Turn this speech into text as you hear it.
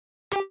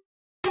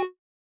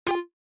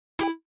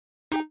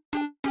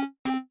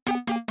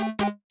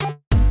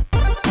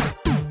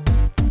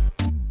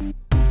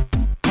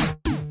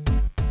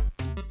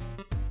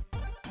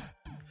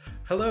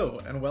Hello,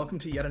 and welcome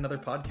to yet another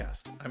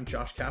podcast. I'm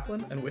Josh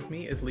Kaplan, and with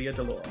me is Leah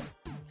DeLauro.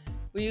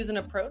 We use an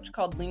approach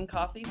called Lean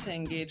Coffee to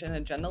engage in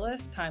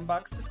agendaless,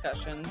 time-boxed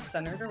discussions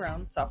centered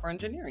around software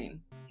engineering.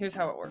 Here's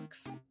how it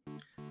works.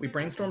 We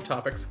brainstorm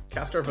topics,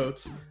 cast our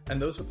votes,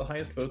 and those with the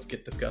highest votes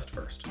get discussed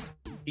first.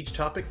 Each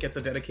topic gets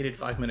a dedicated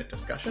 5-minute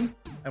discussion,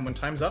 and when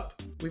time's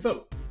up, we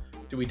vote.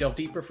 Do we delve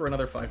deeper for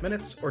another 5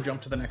 minutes, or jump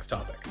to the next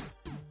topic?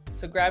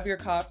 So grab your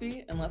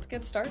coffee and let's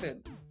get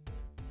started.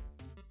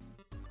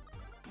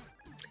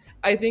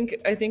 I think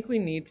we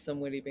need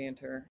some witty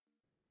banter.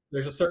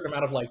 There's a certain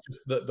amount of just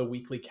the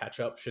weekly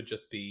catch-up should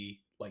just be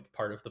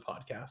part of the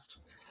podcast.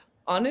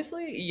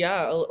 Honestly,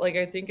 yeah,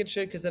 I think it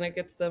should, because then it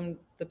gets the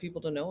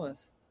people to know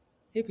us.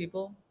 Hey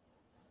people,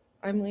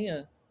 I'm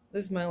Leah.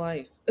 This is my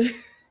life.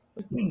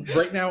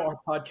 Right now, our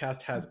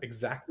podcast has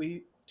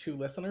exactly 2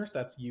 listeners.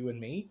 That's you and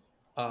me.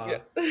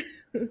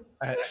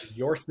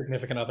 Your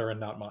significant other and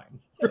not mine.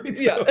 Right?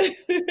 So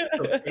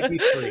maybe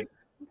 3.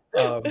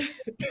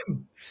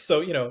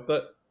 So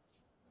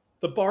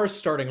the bar's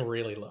starting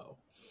really low.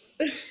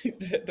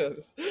 It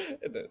does.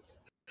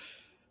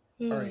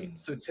 All right.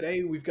 So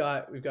today we've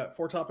got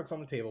 4 topics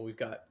on the table. We've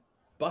got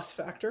bus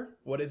factor.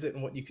 What is it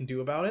and what you can do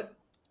about it?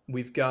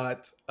 We've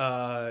got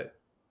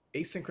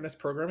asynchronous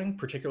programming,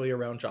 particularly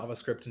around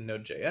JavaScript and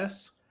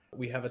Node.js.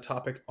 We have a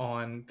topic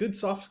on good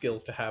soft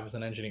skills to have as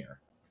an engineer,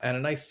 and a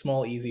nice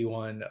small easy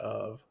one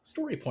of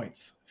story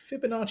points,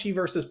 Fibonacci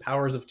versus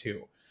powers of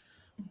 2.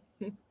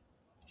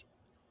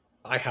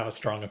 I have a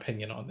strong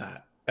opinion on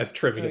that, as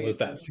trivial as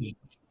that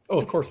seems. Oh,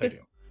 of course I do.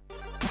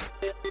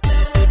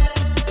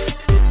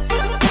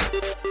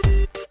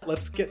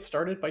 Let's get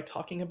started by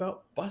talking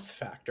about bus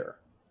factor.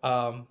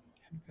 Do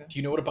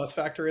you know what a bus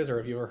factor is, or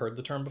have you ever heard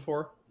the term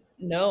before?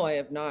 No, I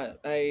have not.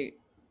 I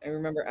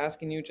remember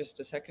asking you just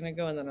a second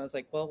ago, and then I was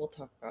like, well, we'll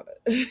talk about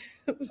it.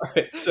 All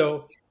right,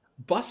 so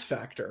bus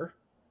factor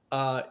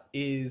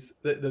is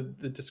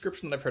the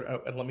description that I've heard.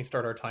 Oh, and let me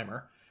start our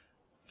timer.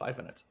 5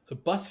 minutes. So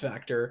bus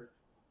factor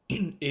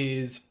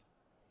is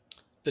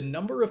the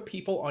number of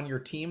people on your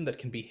team that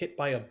can be hit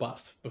by a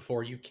bus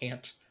before you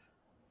can't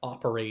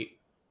operate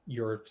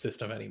your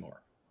system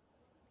anymore.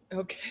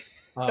 Okay.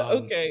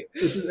 Okay.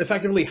 This is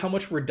effectively how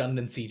much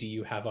redundancy do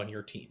you have on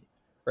your team,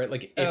 right?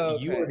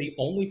 If you are the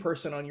only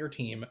person on your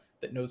team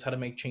that knows how to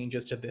make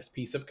changes to this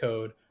piece of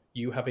code,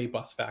 you have a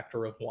bus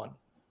factor of 1.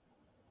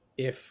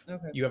 If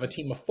you have a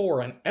team of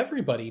 4 and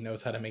everybody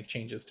knows how to make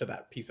changes to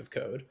that piece of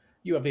code,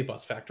 you have a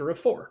bus factor of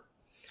 4.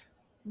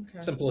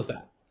 Okay. Simple as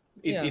that.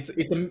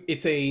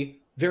 It's a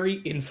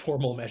very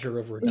informal measure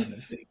of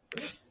redundancy.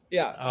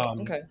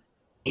 Okay.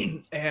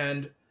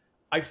 And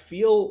I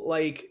feel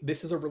like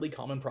this is a really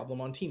common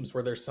problem on teams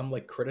where there's some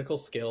critical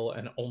skill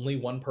and only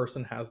one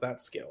person has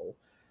that skill,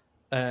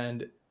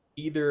 and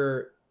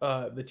either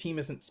the team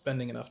isn't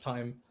spending enough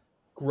time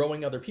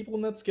growing other people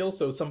in that skill.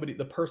 So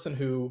the person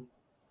who,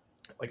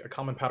 a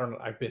common pattern,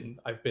 I've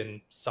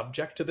been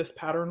subject to this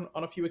pattern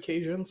on a few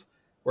occasions,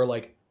 where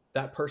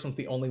that person's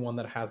the only one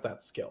that has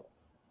that skill.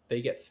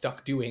 They get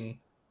stuck doing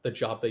the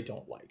job they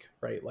don't like,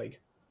 right?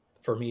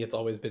 For me, it's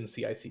always been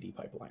CI/CD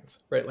pipelines,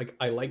 right?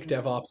 I like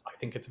DevOps. I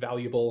think it's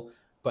valuable,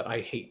 but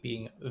I hate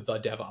being the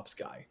DevOps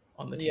guy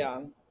on the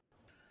team.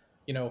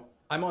 Yeah.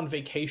 I'm on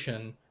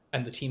vacation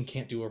and the team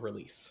can't do a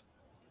release.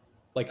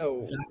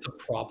 That's a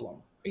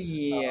problem.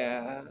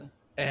 Yeah.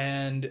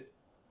 And,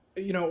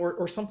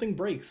 or something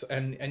breaks.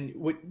 And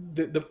what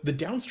the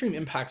downstream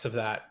impacts of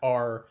that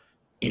are,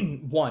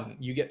 1,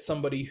 you get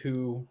somebody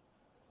who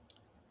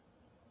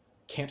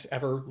can't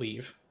ever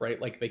leave, right?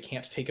 They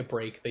can't take a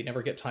break. They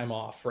never get time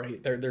off,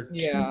 right? They're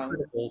too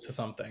critical to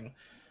something.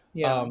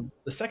 The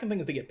second thing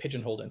is they get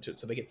pigeonholed into it.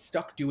 So they get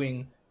stuck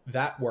doing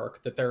that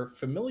work that they're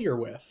familiar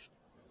with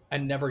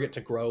and never get to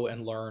grow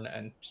and learn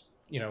and,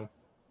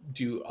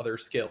 do other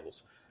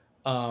skills.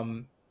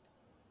 And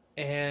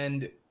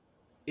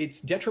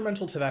it's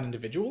detrimental to that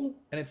individual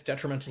and it's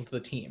detrimental to the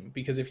team,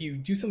 because if you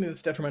do something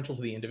that's detrimental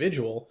to the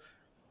individual,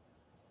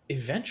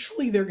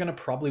 eventually they're going to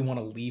probably want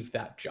to leave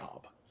that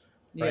job.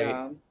 Right.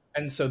 Yeah.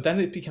 And so then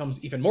it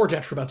becomes even more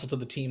detrimental to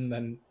the team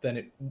than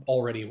it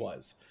already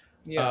was.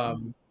 Yeah.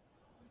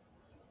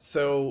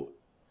 So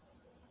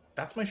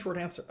that's my short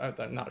answer.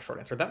 Not a short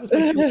answer. That was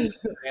my short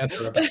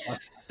answer about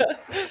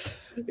us.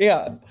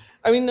 Yeah.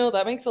 I mean, no,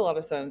 that makes a lot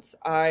of sense.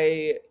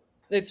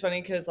 It's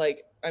funny because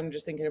I'm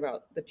just thinking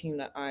about the team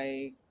that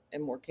I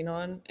am working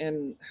on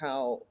and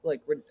how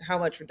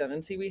much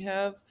redundancy we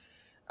have.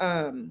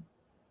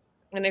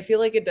 And I feel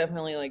like it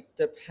definitely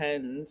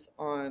depends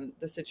on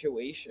the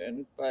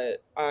situation,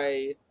 but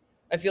I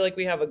feel like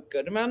we have a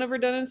good amount of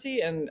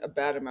redundancy and a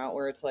bad amount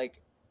where it's a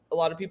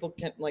lot of people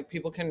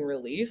can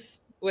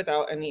release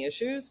without any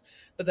issues,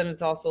 but then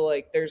it's also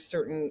there's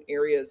certain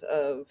areas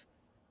of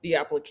the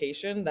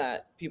application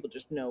that people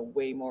just know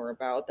way more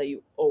about that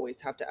you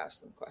always have to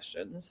ask them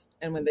questions.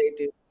 And when they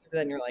do,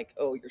 then you're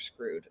oh, you're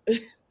screwed.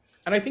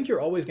 And I think you're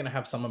always going to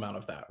have some amount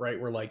of that,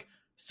 right? Where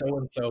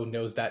so-and-so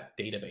knows that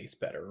database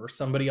better, or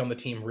somebody on the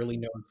team really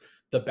knows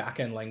the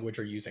backend language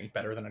you're using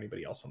better than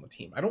anybody else on the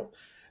team.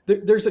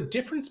 There's a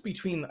difference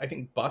between, I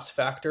think, bus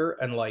factor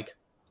and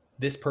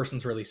this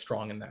person's really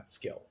strong in that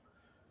skill,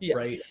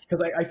 right? Yes.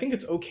 Because I think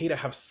it's okay to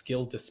have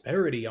skill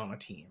disparity on a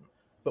team,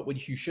 but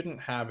what you shouldn't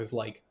have is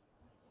like,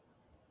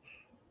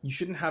 you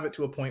shouldn't have it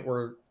to a point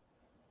where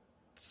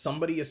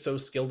somebody is so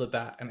skilled at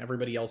that and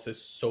everybody else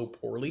is so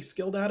poorly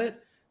skilled at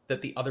it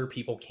that the other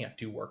people can't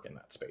do work in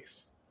that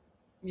space.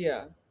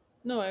 Yeah.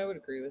 No, I would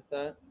agree with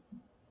that.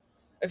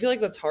 I feel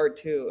like that's hard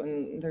too,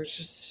 and there's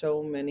just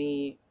so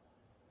many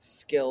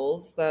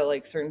skills that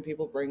like certain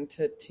people bring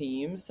to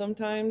teams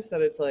sometimes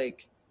that it's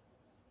like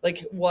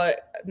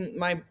what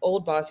my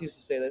old boss used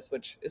to say this,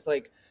 which is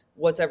like,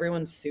 what's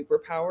everyone's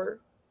superpower?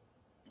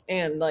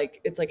 And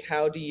like it's like,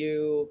 how do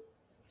you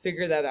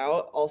figure that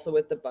out, also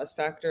with the bus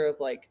factor of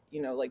like,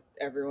 like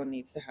everyone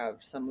needs to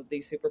have some of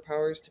these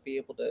superpowers to be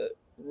able to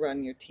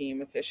run your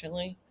team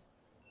efficiently.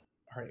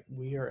 All right,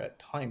 we are at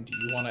time. Do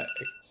you want to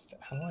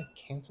how do I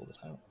cancel the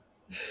timer?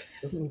 It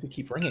doesn't need to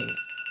keep ringing.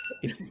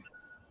 It's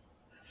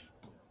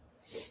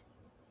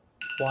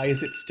Why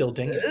is it still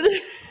dinging?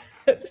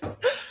 Is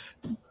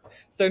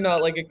there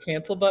not like a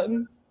cancel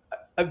button?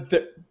 uh,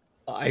 the,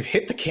 I've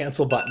hit the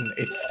cancel button.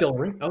 It's still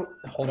ring. Oh,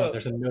 hold on, Oh.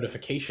 there's a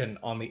notification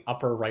on the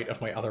upper right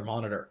of my other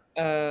monitor.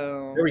 There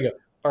Oh. we go.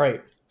 All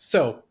right.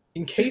 So,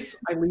 in case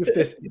I leave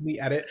this in the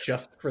edit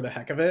just for the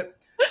heck of it,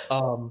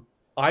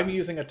 I'm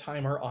using a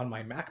timer on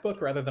my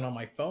MacBook rather than on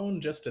my phone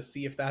just to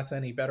see if that's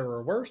any better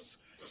or worse.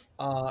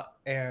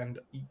 And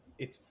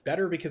it's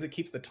better because it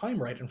keeps the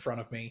time right in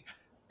front of me.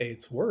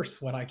 It's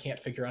worse when I can't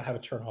figure out how to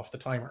turn off the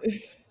timer.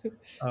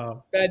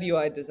 Um, Bad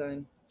UI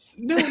design.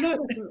 no, not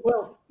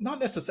well, not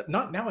necessarily.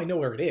 Not now. I know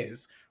where it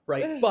is,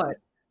 right? But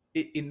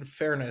in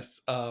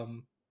fairness,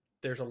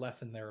 there's a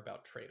lesson there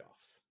about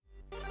trade-offs.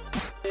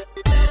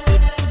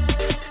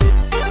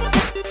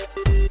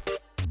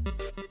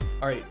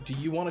 All right. Do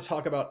you want to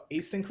talk about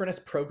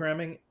asynchronous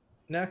programming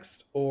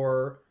next,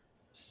 or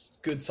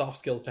good soft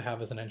skills to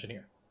have as an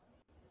engineer?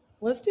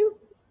 Let's do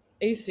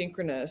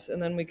asynchronous,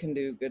 and then we can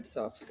do good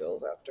soft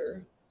skills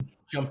after.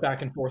 Jump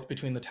back and forth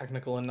between the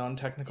technical and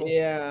non-technical.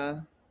 Yeah.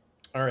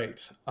 All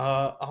right.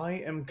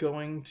 I am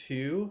going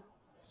to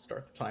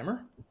start the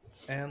timer,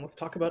 and let's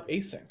talk about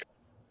async.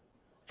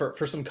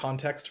 For some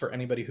context for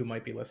anybody who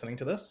might be listening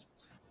to this,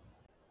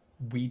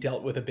 we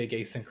dealt with a big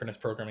asynchronous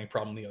programming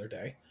problem the other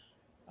day.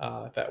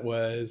 That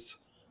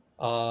was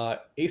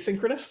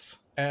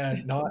asynchronous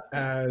and not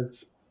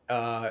as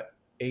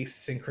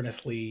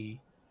asynchronously,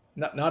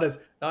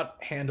 not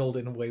handled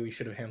in a way we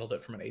should have handled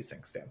it from an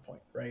async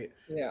standpoint, right?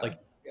 Yeah. Like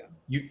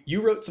Yeah.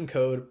 you wrote some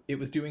code, it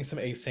was doing some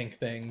async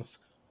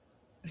things.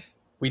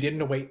 We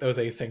didn't await those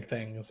async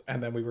things,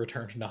 and then we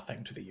returned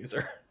nothing to the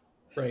user,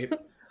 right?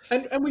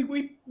 And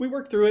we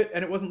worked through it,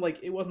 and it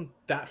wasn't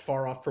that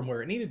far off from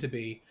where it needed to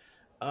be.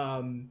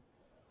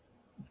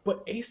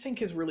 But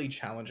async is really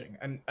challenging,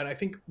 and I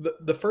think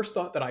the first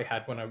thought that I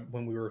had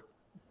when we were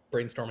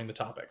brainstorming the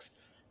topics,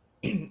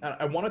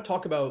 I want to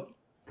talk about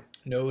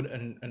Node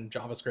and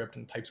JavaScript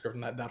and TypeScript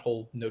and that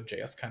whole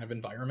Node.js kind of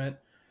environment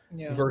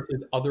Yeah.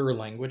 versus other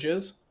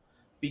languages,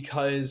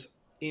 because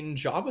in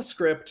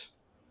JavaScript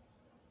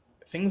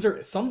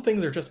some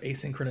things are just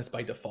asynchronous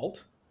by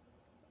default,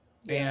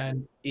 Yeah.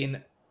 and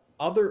in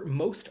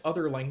most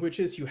other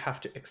languages you have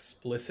to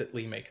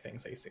explicitly make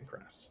things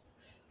asynchronous.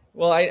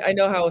 Well, I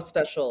know how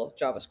special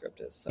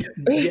JavaScript is, so.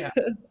 Yeah.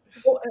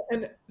 Well,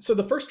 and so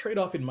the first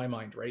trade-off in my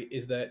mind, right,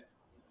 is that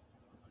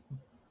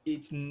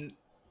it's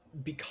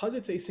because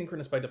it's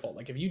asynchronous by default.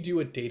 Like if you do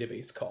a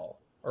database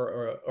call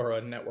or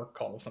a network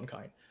call of some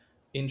kind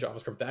in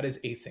JavaScript, that is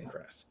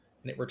asynchronous,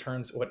 and it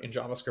returns what in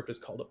JavaScript is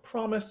called a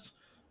promise,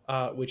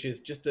 which is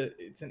just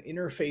it's an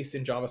interface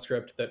in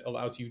JavaScript that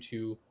allows you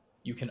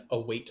can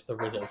await the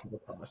results of a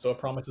promise. So a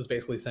promise is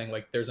basically saying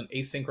like there's an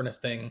asynchronous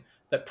thing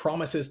that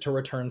promises to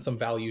return some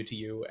value to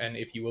you, and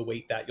if you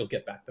await that, you'll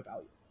get back the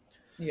value.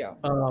 Yeah.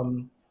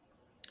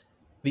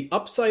 The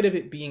upside of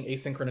it being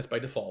asynchronous by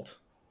default,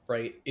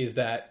 right, is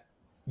that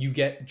you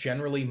get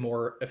generally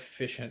more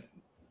efficient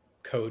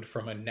code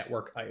from a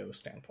network IO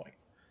standpoint.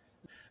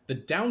 The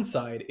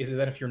downside is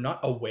that if you're not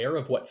aware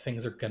of what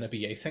things are going to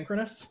be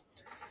asynchronous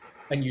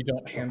and you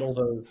don't handle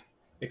those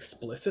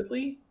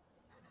explicitly,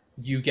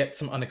 you get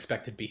some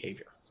unexpected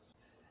behavior.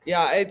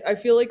 Yeah, I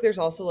feel like there's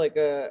also like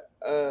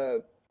a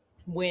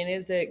when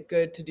is it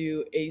good to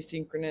do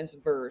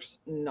asynchronous versus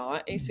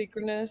not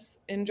asynchronous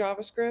in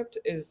JavaScript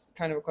is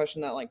kind of a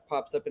question that like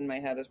pops up in my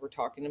head as we're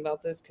talking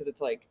about this, because it's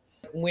like,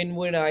 when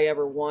would I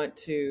ever want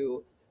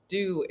to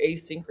do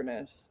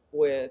asynchronous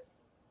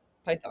with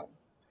Python?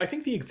 I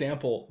think the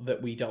example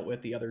that we dealt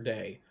with the other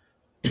day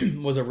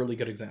was a really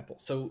good example.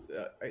 So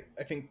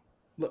I think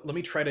let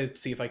me try to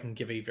see if I can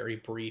give a very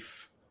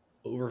brief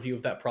overview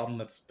of that problem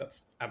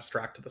that's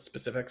abstract to the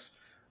specifics.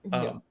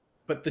 Yeah.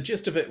 But the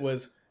gist of it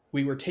was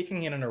we were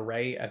taking in an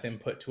array as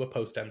input to a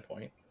post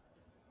endpoint.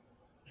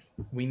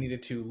 We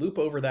needed to loop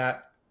over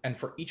that, and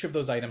for each of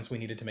those items, we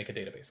needed to make a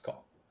database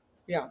call.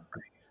 Yeah.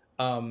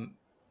 Um,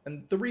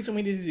 and the reason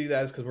we needed to do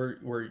that is because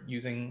we're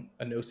using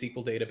a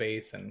NoSQL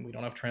database and we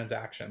don't have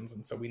transactions,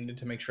 and so we needed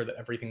to make sure that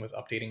everything was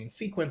updating in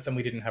sequence and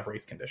we didn't have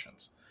race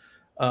conditions.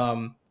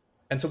 And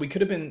so we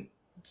could have been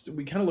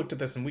we kind of looked at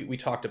this and we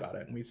talked about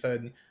it, and we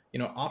said,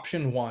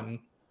 option one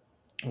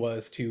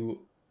was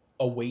to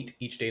await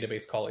each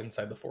database call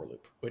inside the for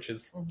loop, which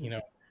is,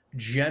 Mhm.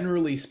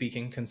 generally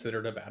speaking,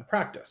 considered a bad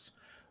practice.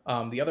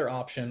 The other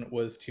option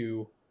was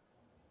to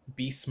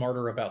be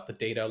smarter about the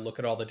data, look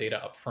at all the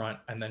data up front,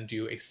 and then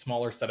do a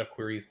smaller set of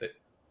queries that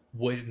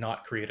would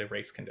not create a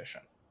race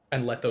condition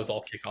and let Yeah. those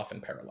all kick off in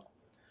parallel.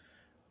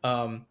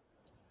 Um,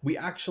 we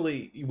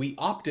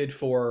opted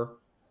for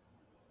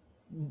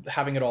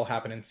having it all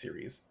happen in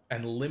series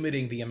and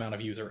limiting the amount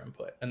of user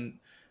input. And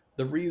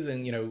the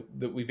reason,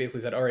 that we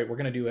basically said, all right, we're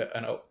going to do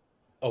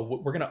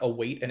we're going to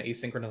await an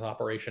asynchronous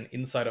operation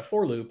inside a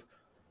for loop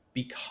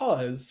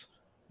because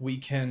we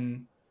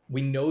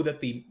know that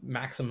the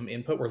maximum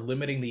input, we're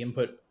limiting the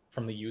input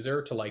from the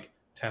user to like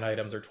 10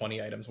 items or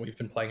 20 items. We've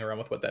been playing around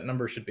with what that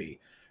number should be.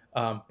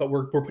 But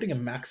we're putting a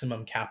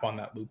maximum cap on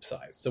that loop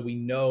size. So we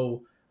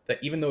know that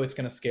even though it's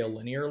going to scale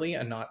linearly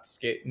and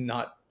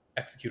not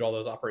execute all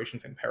those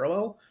operations in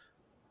parallel,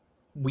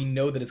 we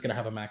know that it's going to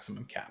have a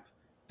maximum cap.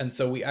 And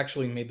so we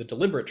actually made the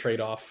deliberate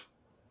trade-off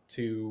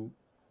to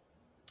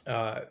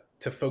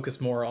to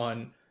focus more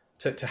on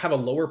to have a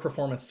lower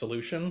performance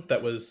solution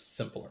that was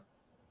simpler.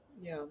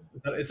 Yeah.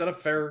 Is that a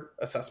fair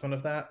assessment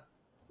of that?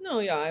 No,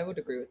 yeah, I would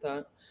agree with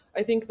that.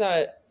 I think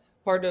that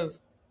part of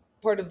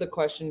part of the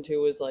question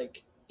too is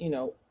like,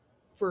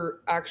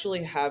 for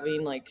actually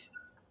having like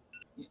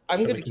I'm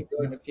Should going we to keep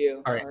continue? going if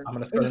you All right, are. I'm going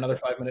to start another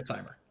 5-minute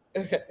timer.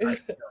 All Okay. right.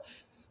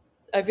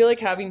 I feel like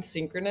having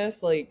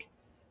synchronous, like,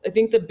 I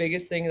think the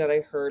biggest thing that I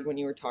heard when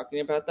you were talking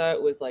about that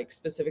was like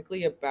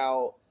specifically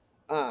about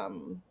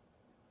um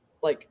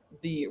like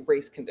the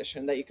race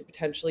condition that you could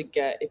potentially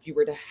get if you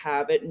were to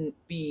have it and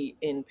be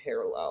in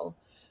parallel.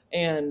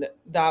 And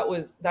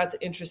that's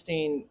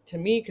interesting to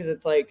me because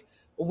it's like,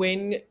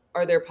 when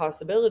are there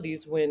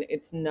possibilities when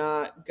it's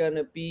not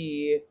gonna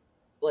be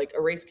like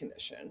a race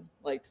condition?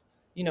 Like,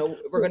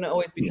 we're gonna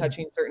always be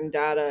touching certain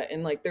data,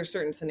 and like there's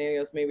certain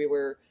scenarios maybe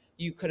where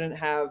you couldn't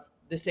have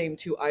the same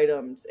two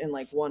items in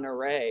like one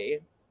array,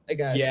 I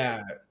guess.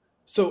 Yeah.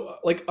 So,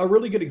 like, a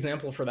really good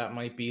example for that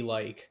might be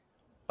like,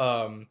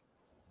 um,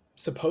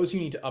 suppose you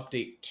need to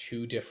update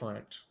two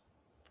different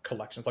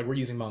collections. Like, we're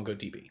using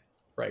MongoDB,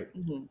 right?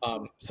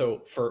 Hmm. So,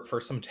 for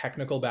some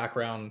technical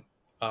background,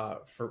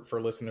 for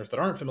listeners that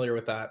aren't familiar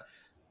with that,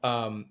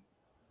 um,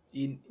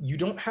 you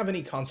don't have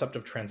any concept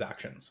of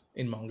transactions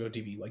in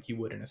MongoDB like you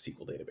would in a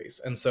SQL database.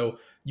 And so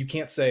you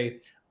can't say,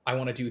 I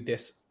want to do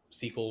this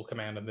SQL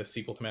command and this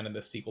SQL command and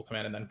this SQL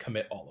command and then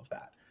commit all of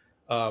that.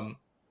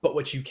 But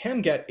what you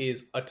can get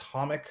is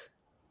atomic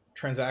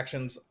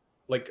transactions,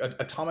 like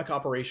atomic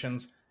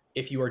operations,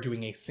 if you are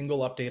doing a single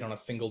update on a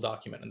single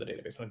document in the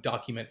database. And a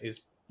document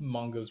is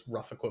Mongo's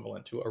rough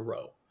equivalent to a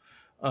row.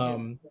 Yeah.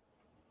 Um,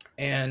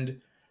 and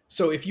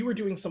so if you were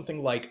doing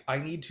something like, I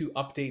need to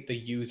update the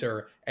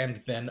user and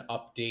then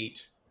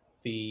update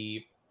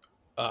the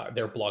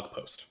their blog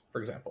post, for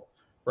example,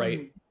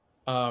 right?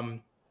 Hmm.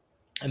 Um,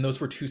 and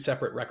those were two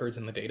separate records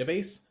in the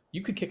database,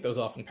 you could kick those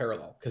off in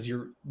parallel because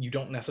you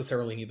don't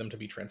necessarily need them to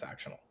be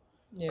transactional,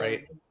 Yeah.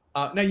 right?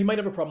 Now you might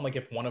have a problem like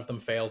if one of them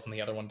fails and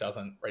the other one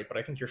doesn't, right? But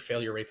I think your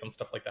failure rates on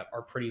stuff like that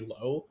are pretty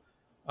low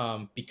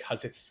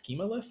because it's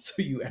schemaless,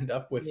 so you end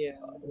up with Yeah.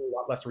 a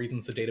lot less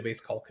reasons the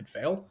database call could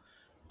fail.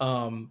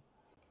 Um,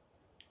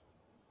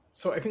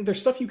 so I think there's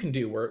stuff you can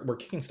do where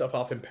kicking stuff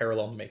off in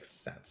parallel makes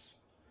sense,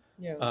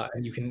 Yeah.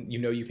 and you can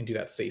do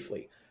that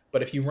safely.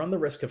 But if you run the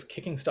risk of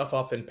kicking stuff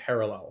off in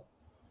parallel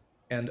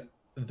and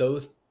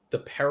the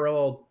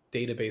parallel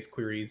database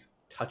queries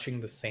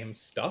touching the same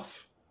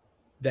stuff,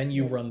 then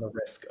you Yeah. run the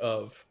risk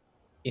of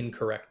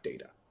incorrect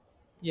data.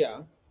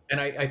 Yeah.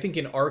 And I think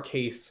in our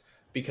case,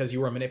 because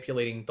you were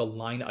manipulating the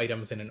line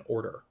items in an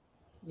order,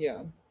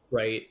 Yeah.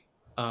 right?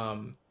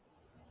 And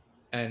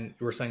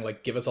you were saying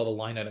like, give us all the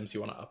line items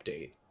you want to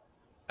update,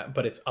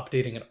 but it's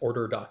updating an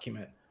order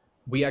document.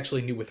 We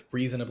actually knew with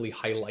reasonably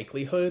high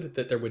likelihood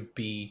that there would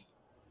be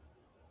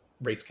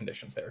race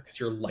conditions there because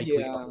Yeah.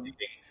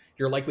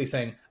 you're likely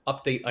saying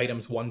update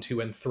items 1, 2,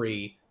 and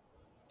 3,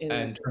 In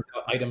and this. turns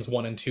out items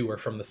 1 and 2 are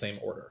from the same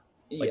order.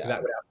 Like Yeah.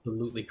 that would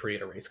absolutely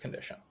create a race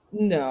condition.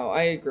 No,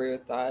 I agree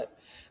with that.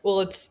 Well,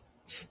 it's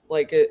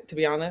like to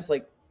be honest,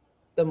 like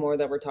the more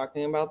that we're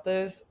talking about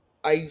this,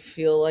 I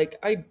feel like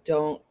I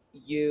don't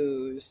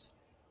use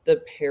the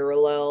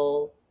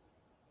parallel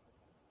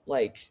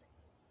like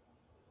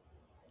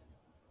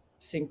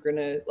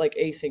synchronous like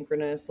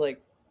asynchronous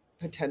like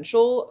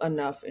potential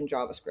enough in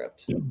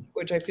JavaScript,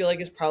 which I feel like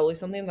is probably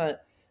something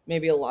that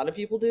maybe a lot of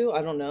people do.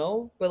 I don't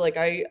know, but like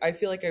I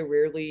feel like I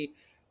rarely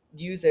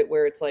use it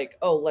where it's like,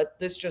 oh, let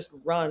this just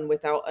run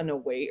without an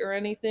await or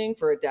anything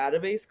for a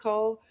database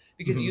call,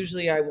 because Mhm.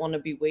 usually I want to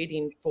be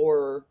waiting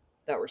for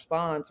that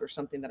response or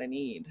something that I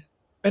need.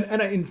 And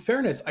in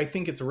fairness, I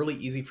think it's really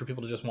easy for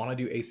people to just want to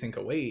do async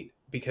await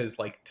because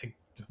like to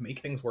make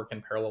things work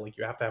in parallel, like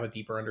you have to have a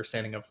deeper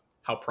understanding of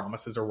how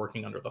promises are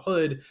working under the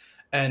hood.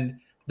 And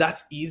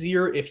that's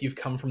easier if you've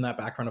come from that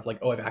background of like,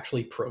 oh, I've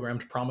actually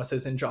programmed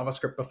promises in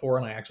JavaScript before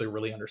and I actually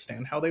really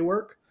understand how they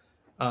work.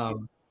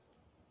 Um,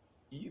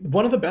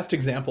 One of the best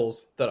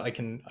examples that I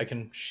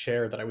can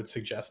share that I would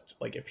suggest,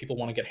 like if people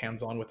want to get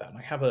hands on with that, and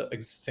I have an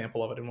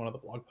example of it in one of the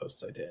blog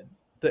posts I did,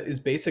 that is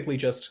basically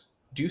just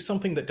do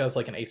something that does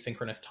like an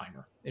asynchronous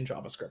timer in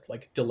JavaScript,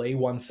 like delay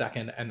 1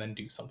 second and then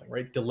do something,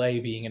 right? Delay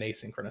being an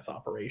asynchronous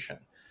operation,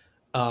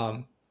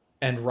 um,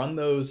 and run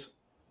those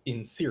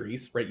in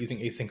series, right, using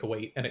async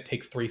await, and it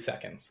takes 3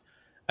 seconds,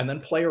 and then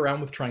play around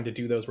with trying to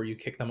do those where you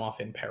kick them off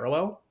in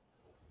parallel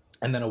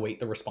and then await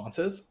the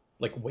responses,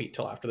 like wait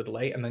till after the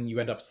delay, and then you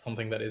end up with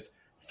something that is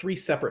three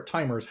separate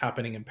timers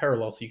happening in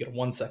parallel, so you get a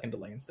 1 second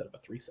delay instead of a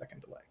 3 second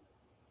delay.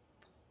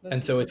 That's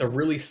And so it's a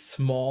really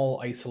small,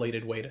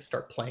 isolated way to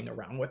start playing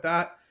around with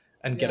that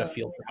and get a yeah.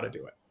 feel for how to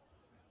do it.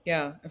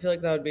 Yeah, I feel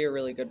like that would be a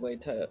really good way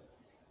to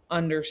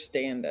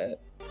understand it.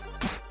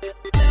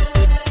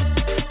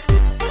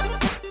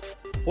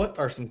 What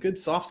are some good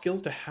soft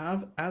skills to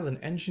have as an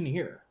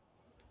engineer?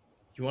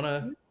 You want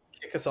to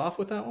kick us off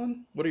with that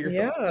one? What are your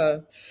thoughts? Yeah.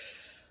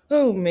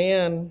 Oh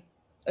man.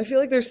 I feel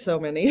like there's so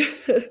many.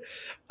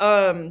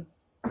 um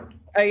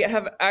I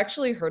have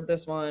actually heard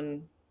this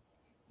one,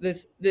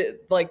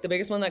 like the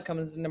biggest one that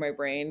comes into my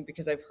brain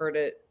because I've heard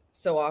it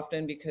so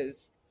often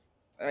because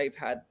I've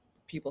had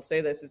people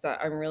say this, is that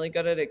I'm really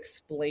good at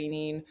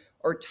explaining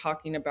or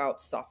talking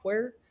about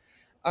software,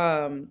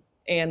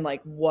 and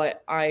like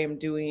what I am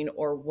doing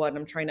or what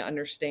I'm trying to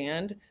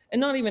understand.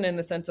 And not even in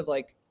the sense of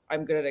like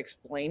I'm good at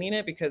explaining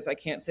it, because I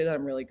can't say that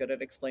I'm really good at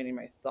explaining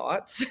my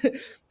thoughts,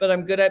 but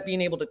I'm good at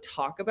being able to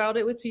talk about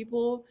it with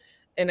people.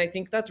 And I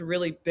think that's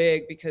really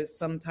big because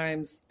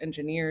sometimes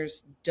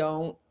engineers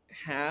don't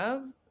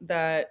have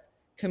that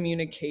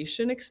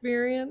communication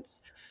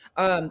experience.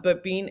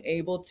 But being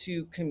able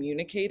to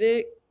communicate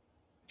it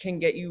can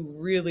get you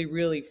really,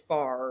 really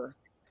far.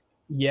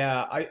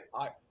 Yeah,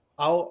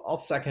 I'll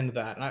second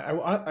that, and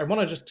I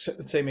want to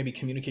just say maybe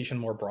communication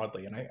more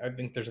broadly, and I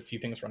think there's a few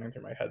things running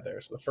through my head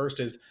there. So the first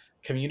is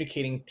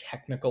communicating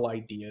technical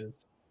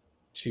ideas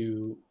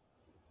to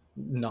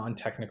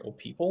non-technical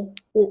people,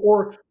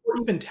 or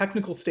even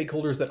technical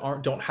stakeholders that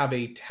don't have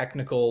a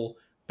technical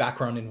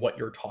background in what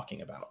you're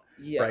talking about,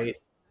 right?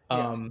 Yes.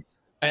 um,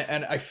 Yes.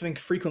 and I think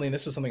frequently, and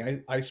this is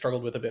something I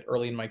struggled with a bit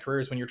early in my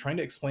career, is when you're trying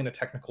to explain a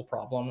technical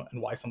problem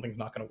and why something's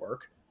not going to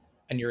work,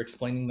 and you're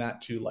explaining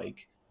that to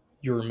like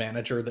your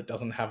manager that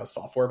doesn't have a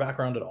software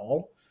background at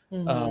all.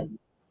 um, Mm-hmm.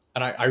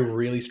 and I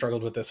really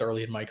struggled with this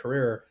early in my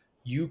career.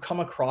 You come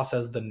across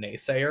as the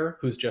naysayer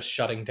who's just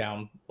shutting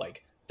down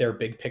like their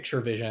big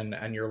picture vision,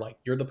 and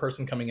you're the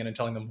person coming in and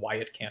telling them why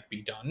it can't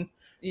be done,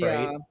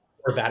 right, Yeah.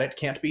 or that it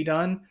can't be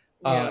done.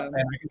 Yeah. And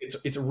I think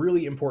it's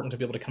really important to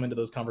be able to come into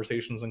those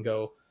conversations and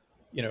go,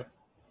 you know,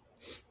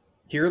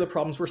 here are the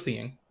problems we're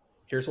seeing,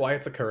 here's why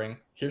it's occurring,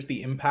 here's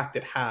the impact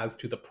it has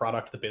to the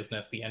product, the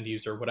business, the end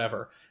user,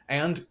 whatever,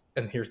 and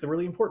here's the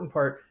really important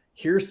part,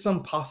 here's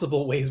some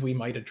possible ways we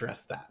might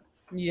address that,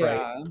 right?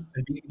 Yeah.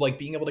 And like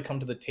being able to come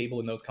to the table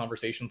in those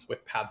conversations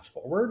with paths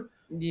forward,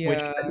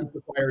 which I Yeah. think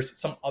requires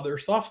some other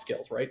soft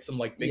skills, right? Some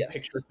like big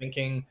picture Yes.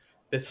 thinking,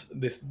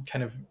 this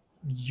kind of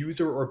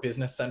user or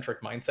business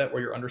centric mindset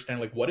where you're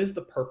understanding like what is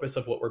the purpose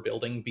of what we're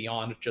building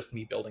beyond just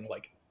me building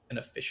like an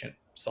efficient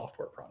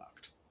software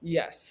product.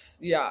 Yes.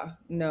 Yeah.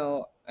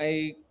 No,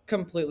 I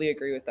completely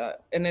agree with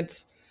that. And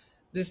it's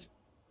this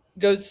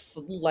goes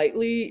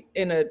slightly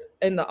in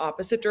the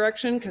opposite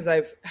direction, because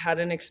I've had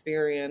an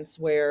experience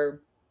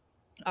where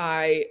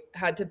I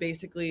had to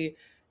basically,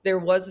 there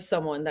was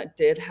someone that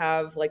did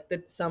have like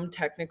some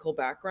technical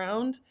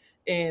background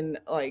in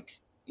like,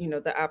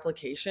 the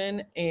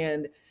application,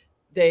 and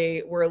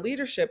they were a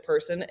leadership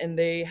person and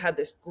they had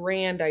this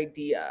grand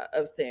idea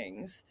of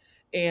things.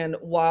 And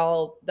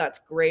while that's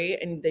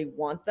great and they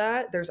want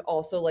that, there's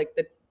also like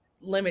the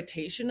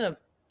limitation of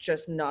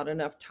just not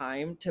enough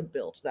time to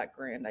build that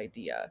grand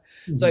idea.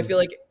 So I Mm-hmm. feel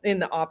like in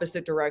the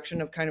opposite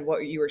direction of kind of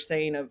what you were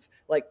saying of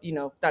like,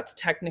 that's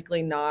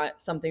technically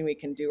not something we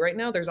can do right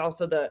now. There's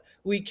also the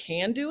we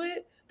can do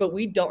it, but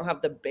we don't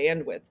have the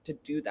bandwidth to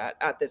do that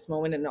at this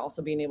moment. And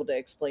also being able to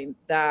explain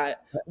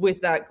that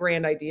with that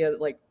grand idea,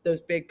 like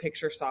those big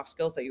picture soft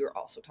skills that you were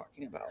also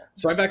talking about.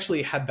 So I've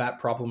actually had that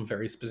problem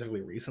very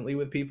specifically recently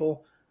with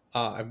people.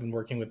 I've been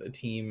working with a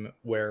team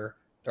where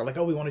they're like,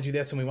 "Oh, we want to do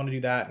this and we want to do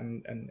that,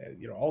 and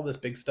all this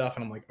big stuff,"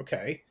 and I'm like,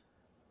 "Okay."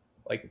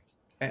 Like,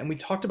 and we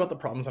talked about the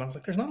problems, and I was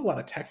like, "There's not a lot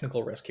of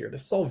technical risk here.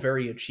 This is all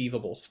very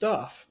achievable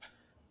stuff,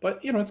 but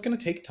it's going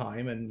to take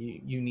time, and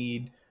you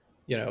need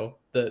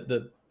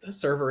the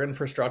server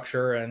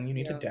infrastructure, and you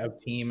need a Yeah. dev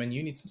team, and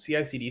you need some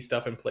CI/CD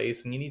stuff in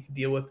place, and you need to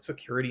deal with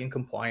security and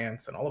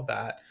compliance and all of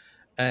that,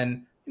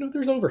 and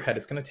there's overhead.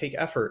 It's going to take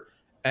effort."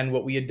 And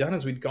what we had done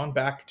is we'd gone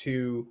back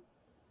to,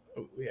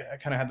 I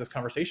kind of had this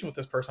conversation with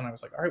this person. I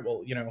was like, "All right,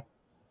 well,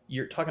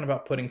 you're talking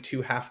about putting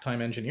two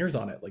half-time engineers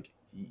on it. Like,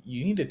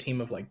 you need a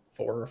team of like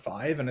 4 or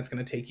 5, and it's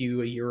going to take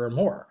you a year or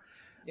more."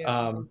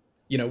 Yeah.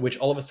 Which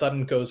all of a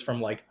sudden goes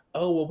from like,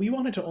 "Oh, well, we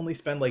wanted to only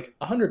spend like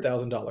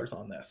 $100,000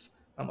 on this."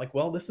 I'm like,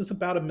 "Well, this is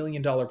about $1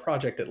 million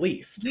project at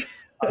least,"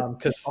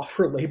 because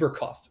software labor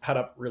costs add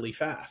up really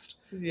fast.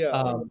 Yeah.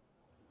 Um,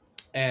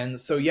 And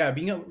so yeah,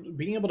 being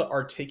able to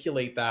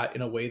articulate that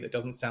in a way that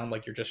doesn't sound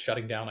like you're just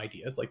shutting down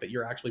ideas, like that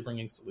you're actually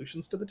bringing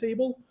solutions to the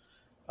table,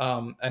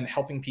 and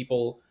helping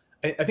people.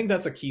 I think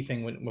that's a key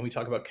thing when we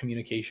talk about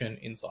communication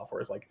in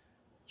software, is like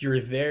you're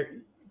there.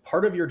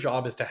 Part of your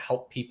job is to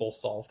help people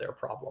solve their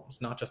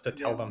problems, not just to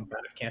tell Yeah. them that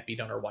it can't be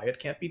done or why it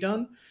can't be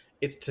done.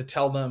 It's to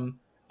tell them.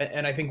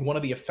 And I think one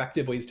of the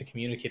effective ways to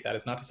communicate that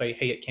is not to say,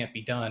 hey, it can't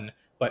be done,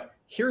 but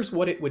here's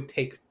what it would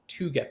take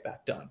to get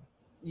that done.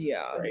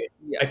 Yeah. Right.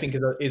 I think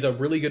Yes. is a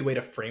really good way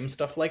to frame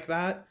stuff like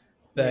that,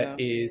 that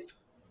Yeah.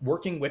 is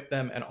working with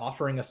them and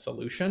offering a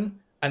solution,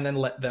 and then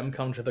let them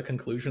come to the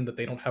conclusion that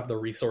they don't have the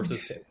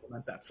resources to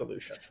implement that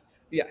solution.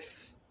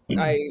 Yes.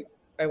 I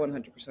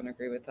 100%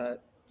 agree with that.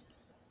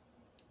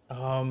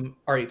 All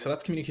right, so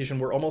that's communication.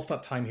 We're almost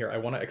at time here. I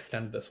want to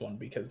extend this one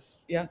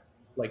because Yeah.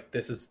 like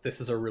this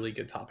is a really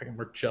good topic and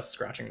we're just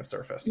scratching the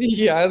surface.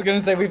 Yeah, I was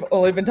gonna say we've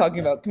only been talking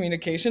about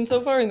communication so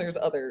far, and there's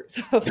other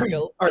soft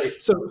skills. All right,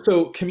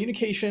 so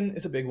communication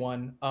is a big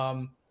one.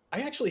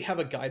 I actually have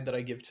a guide that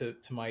I give to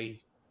my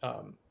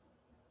um,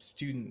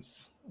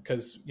 students,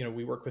 because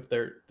we work with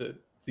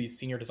these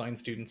senior design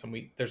students, and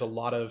we there's a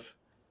lot of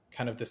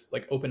kind of this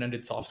like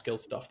open-ended soft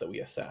skills stuff that we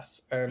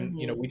assess, and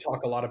Hmm. we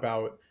talk a lot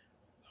about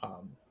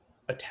um,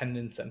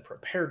 attendance and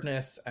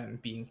preparedness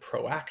and being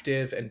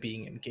proactive and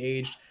being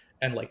engaged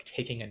and like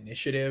taking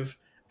initiative,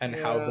 and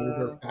how those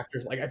are Yeah.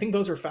 factors, like I think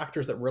those are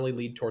factors that really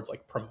lead towards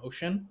like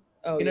promotion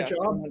Oh in a yes,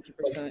 job. Like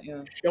 100%.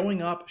 Yeah.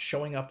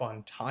 showing up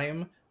on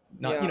time.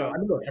 Not, Yeah. I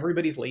mean, look,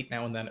 everybody's late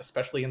now and then,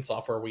 especially in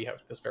software. We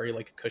have this very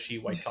like cushy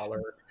white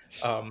collar.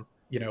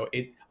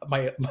 It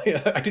my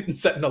I didn't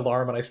set an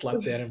alarm and I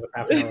slept in and was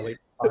half an hour late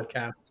for the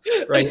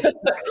podcast, right?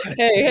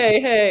 Hey,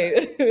 hey,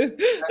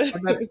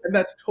 and that's hey. and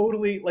that's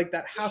totally like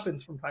that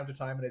happens from time to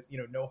time, and it's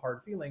no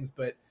hard feelings,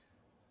 but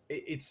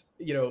it's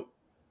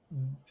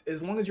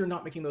as long as you're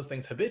not making those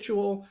things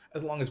habitual,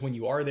 as long as when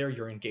you are there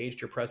you're engaged,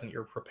 you're present,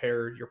 you're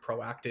prepared, you're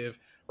proactive,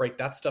 right?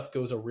 That stuff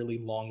goes a really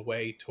long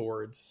way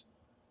towards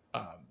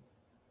um,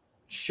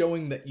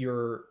 showing that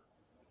you're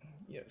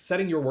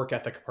setting your work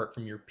ethic apart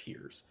from your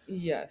peers.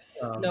 Yes.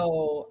 um,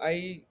 No,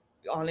 I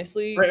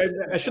honestly right, could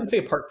I not shouldn't say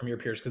apart from your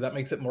peers because that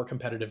makes it more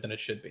competitive than it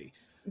should be.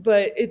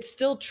 but it's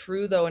still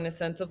true though in a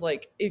sense of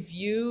like if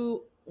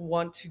you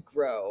want to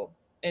grow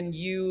and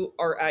you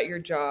are at your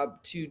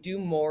job to do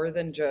more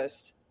than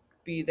just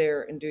be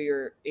there and do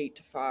your 8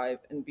 to 5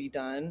 and be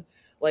done,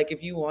 like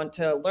if you want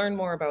to learn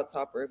more about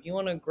software, if you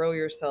want to grow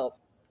yourself,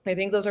 I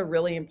think those are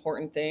really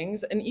important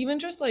things. And even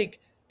just like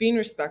being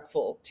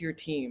respectful to your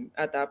team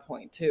at that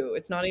point too,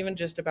 it's not even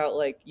just about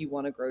like you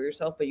want to grow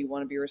yourself but you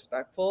want to be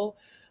respectful.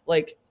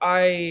 Like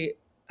I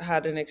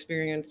had an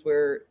experience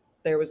where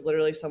there was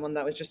literally someone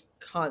that was just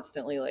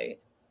constantly late,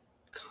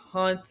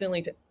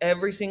 constantly to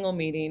every single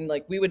meeting.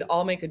 Like we would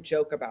all make a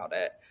joke about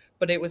it,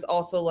 but it was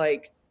also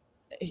like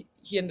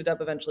he ended up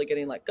eventually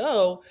getting let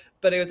go.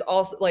 But it was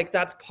also like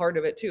that's part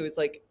of it too. It's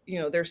like,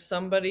 there's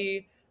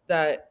somebody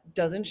that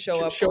doesn't show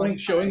up on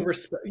Showing time.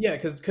 respect, yeah,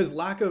 because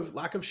lack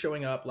of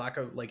showing up, lack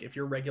of like, if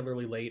you're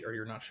regularly late or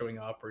you're not showing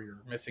up or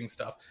you're missing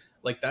stuff,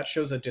 like that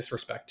shows a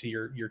disrespect to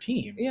your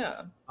team.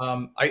 Yeah.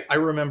 I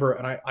remember,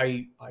 and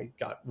I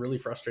got really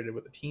frustrated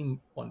with the team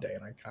one day,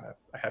 and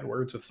I had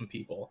words with some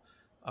people,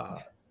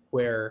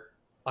 where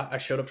I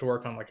showed up to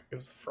work on, like, it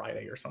was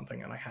Friday or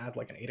something, and I had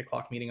like an 8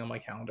 o'clock meeting on my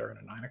calendar and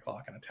a 9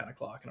 o'clock and a 10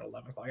 o'clock and an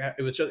 11 o'clock.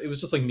 It was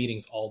just like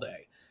meetings all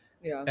day,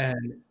 Yeah.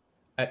 and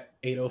at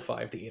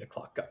 8:05 the 8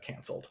 o'clock got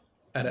canceled,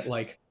 and at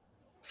like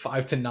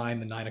 5 to 9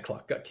 the 9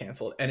 o'clock got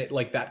canceled, and it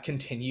like that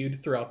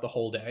continued throughout the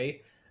whole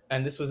day.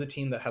 And this was a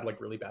team that had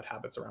like really bad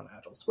habits around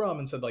agile scrum,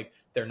 and said like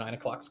their 9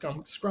 o'clock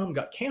scrum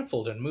got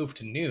canceled and moved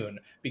to noon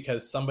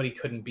because somebody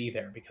couldn't be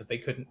there, because they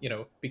couldn't,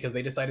 because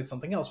they decided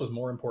something else was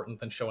more important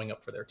than showing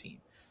up for their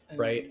team,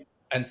 right? Um,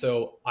 And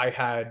so I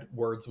had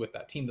words with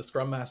that team, the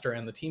scrum master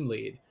and the team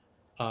lead.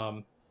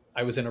 um,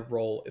 I was in a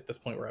role at this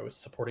point where I was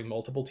supporting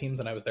multiple teams,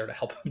 and I was there to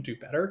help them do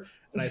better.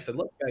 And I said,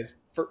 look, guys,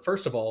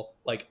 first of all,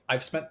 like,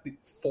 I've spent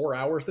 4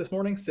 hours this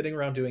morning sitting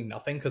around doing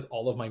nothing because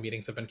all of my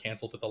meetings have been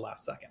canceled at the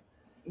last second,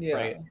 yeah.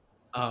 right?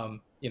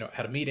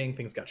 Had a meeting,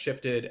 things got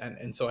shifted.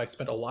 And so I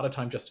spent a lot of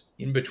time just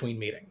in between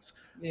meetings,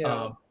 Yeah.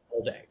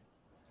 all day.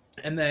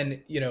 And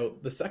then,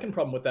 the second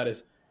problem with that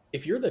is,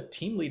 if you're the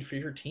team lead for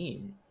your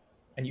team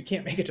and you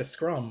can't make it to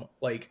Scrum,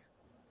 like,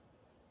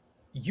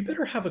 you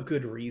better have a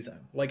good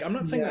reason. Like, I'm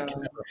not saying that Yeah.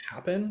 can never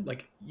happen.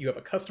 Like, you have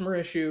a customer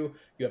issue,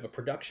 you have a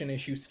production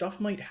issue, stuff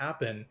might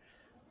happen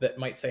that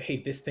might say, hey,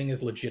 this thing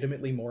is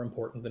legitimately more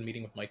important than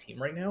meeting with my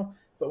team right now.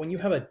 But when you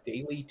have a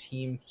daily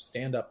team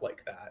stand up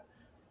like that,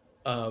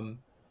 um,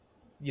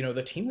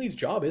 the team lead's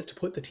job is to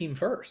put the team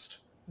first,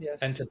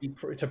 and to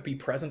Yes. be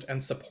present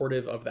and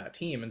supportive of that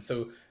team. And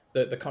so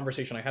the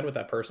conversation I had with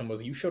that person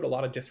was, you showed a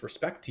lot of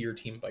disrespect to your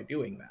team by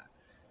doing that.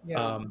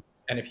 Yeah.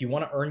 And if you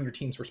want to earn your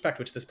team's respect,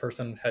 which this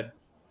person had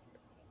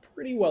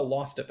pretty well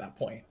lost at that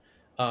point,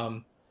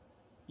 um,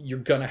 you're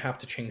gonna have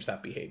to change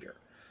that behavior.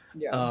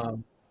 Yeah.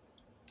 Um,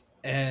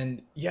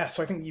 and yeah,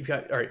 so I think you've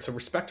got, all right. So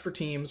respect for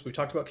teams. We've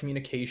talked about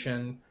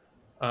communication.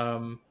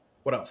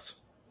 What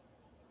else?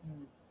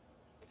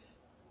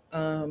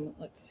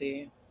 Let's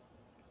see.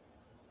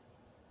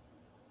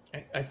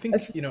 I I think,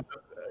 f-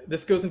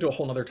 this goes into a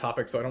whole nother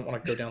topic, so I don't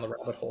want to go down the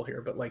rabbit hole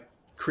here, but like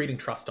creating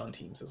trust on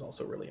teams is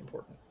also really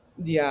important.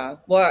 Yeah.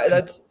 Well,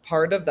 that's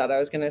part of that. I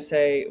was going to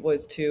say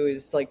was too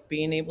is like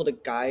being able to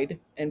guide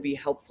and be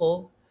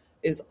helpful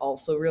is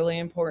also really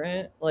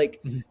important.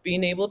 Like Mhm.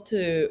 being able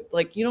to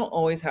like you don't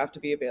always have to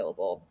be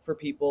available for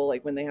people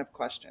like when they have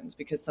questions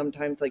because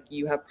sometimes like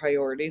you have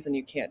priorities and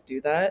you can't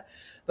do that.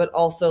 But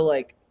also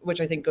like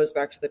which I think goes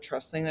back to the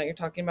trust thing that you're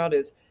talking about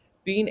is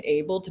being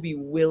able to be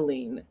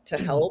willing to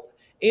help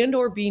and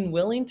or being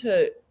willing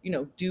to,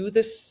 do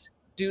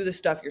the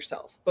stuff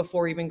yourself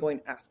before even going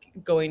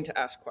to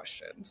ask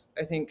questions.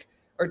 I think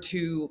are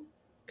two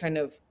kind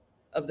of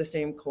the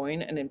same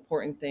coin and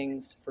important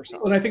things for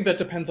soft Well, I think that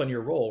skills. depends on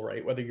your role,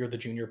 right? Whether you're the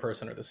junior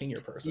person or the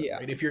senior person, Yeah.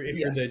 right? If you're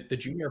Yes. the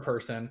junior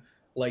person,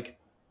 like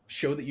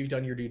show that you've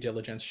done your due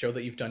diligence, show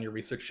that you've done your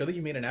research, show that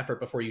you made an effort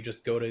before you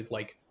just go to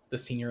like the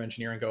senior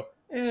engineer and go,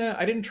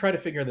 I didn't try to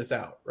figure this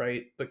out,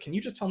 right? But can you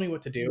just tell me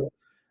what to do?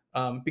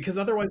 Because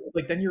otherwise,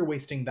 like then you're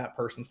wasting that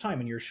person's time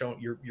and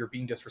you're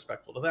being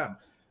disrespectful to them.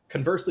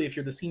 Conversely, if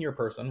you're the senior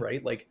person,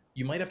 right, like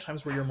you might have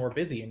times where you're more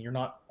busy and you're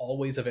not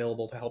always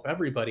available to help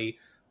everybody,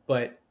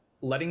 but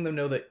letting them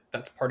know that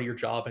that's part of your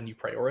job and you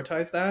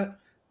prioritize that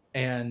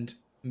and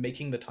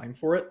making the time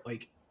for it,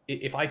 like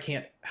if I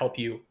can't help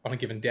you on a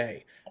given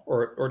day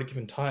or at a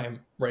given time,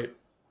 right,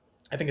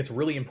 I think it's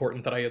really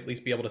important that I at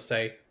least be able to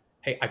say,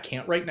 hey, I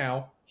can't right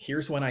now.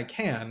 Here's when I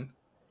can.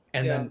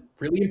 And Yeah. then,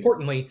 really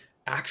importantly,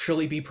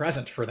 actually be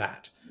present for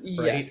that,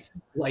 right? Yes.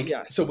 Like,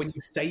 so when Yes.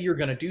 you say you're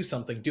going to do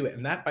something, do it.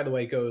 And that, by the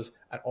way, goes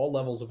at all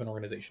levels of an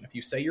organization. If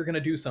you say you're going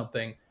to do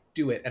something,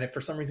 do it. And if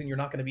for some reason you're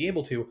not going to be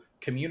able to,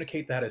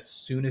 communicate that as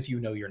soon as you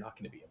know you're not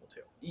going to be able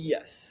to,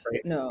 Yes.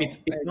 right? No, It's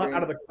I it's not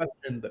out agree. of the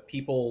question that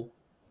people.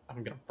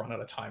 I'm going to run out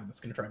of time. That's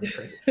going to drive me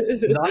crazy.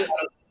 Not out of,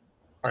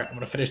 all right. I'm going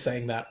to finish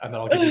saying that, and then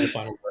I'll give you the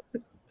final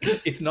word.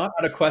 It's not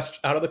out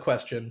of the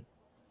question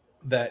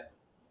that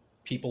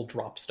people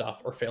drop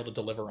stuff or fail to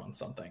deliver on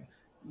something.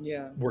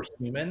 Yeah. We're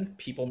human,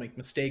 people make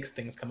mistakes,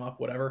 things come up,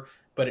 whatever,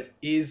 but it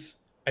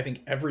is, I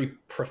think, every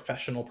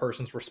professional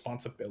person's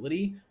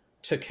responsibility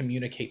to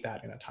communicate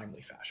that in a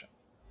timely fashion.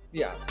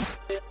 Yeah.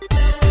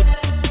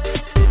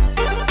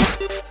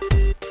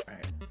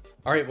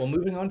 All right, well,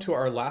 moving on to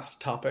our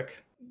last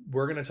topic,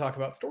 we're going to talk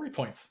about story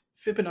points.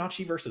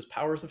 Fibonacci versus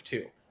powers of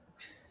two.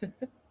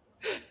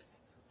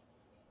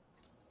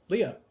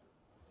 Leah,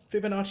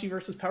 Fibonacci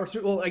versus power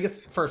suit. Well, I guess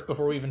first,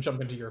 before we even jump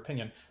into your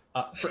opinion,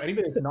 for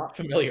anybody that's not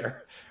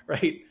familiar,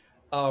 right?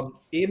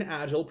 In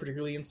Agile,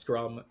 particularly in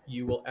Scrum,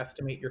 you will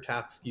estimate your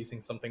tasks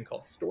using something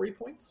called story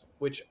points,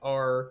 which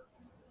are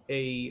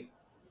a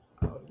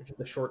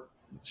the short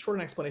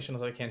an explanation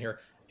as I can here,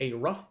 a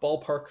rough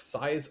ballpark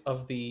size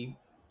of the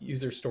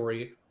user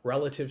story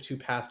relative to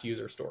past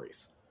user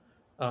stories.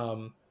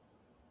 Um,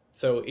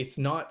 so it's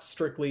not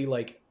strictly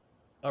like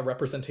a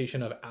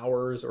representation of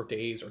hours or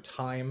days or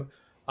time,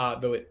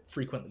 though it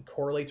frequently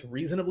correlates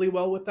reasonably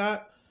well with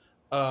that.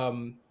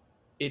 Um,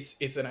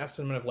 it's an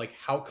estimate of like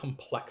how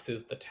complex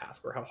is the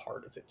task or how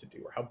hard is it to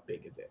do or how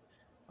big is it.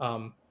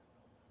 Um,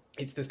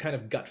 it's this kind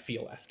of gut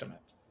feel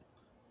estimate,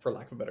 for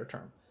lack of a better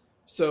term.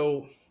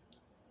 So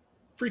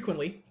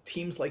frequently,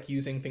 teams like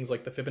using things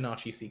like the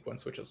Fibonacci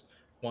sequence, which is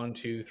 1,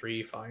 2,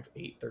 3, 5,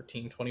 8,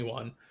 13,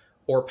 21,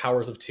 or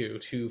powers of 2,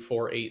 2,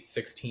 4, 8,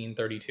 16,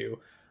 32.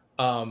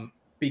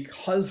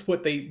 Because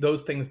what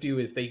those things do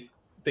is they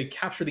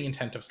capture the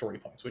intent of story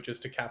points, which is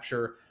to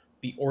capture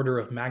the order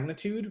of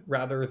magnitude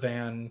rather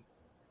than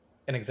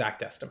an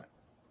exact estimate.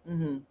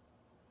 Hmm.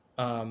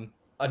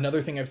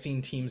 Another thing I've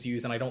seen teams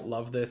use, and I don't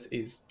love this,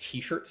 is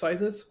t-shirt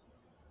sizes.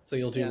 So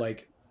you'll do Yeah.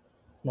 like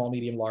small,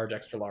 medium, large,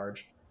 extra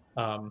large,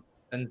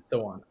 and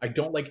so on. I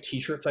don't like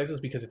t-shirt sizes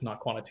because it's not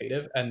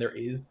quantitative, and there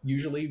is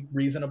usually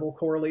reasonable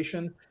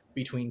correlation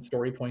between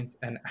story points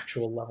and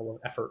actual level of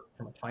effort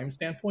from a time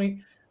standpoint.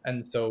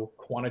 And so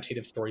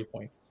quantitative story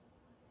points,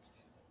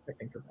 I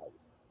think, are valuable.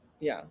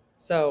 Yeah.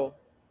 So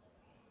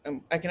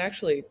I can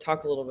actually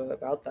talk a little bit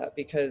about that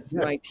because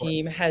Yeah, my go for it.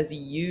 team has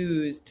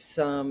used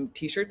some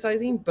t-shirt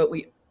sizing, but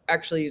we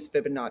actually use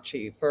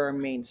Fibonacci for our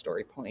main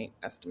story point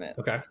estimate.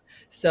 Okay.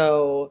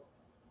 So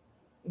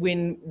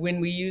when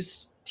we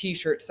use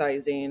t-shirt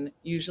sizing,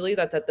 usually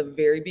that's at the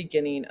very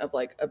beginning of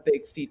like a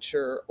big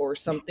feature or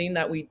something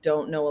that we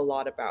don't know a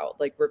lot about,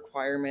 like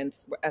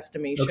requirements, Okay, you're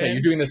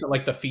estimation. doing this at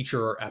like the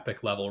feature or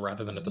epic level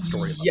rather than at the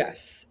story level.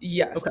 Yes,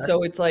 yes. Okay.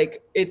 So it's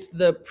like it's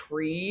the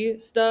pre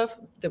stuff,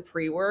 the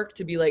pre work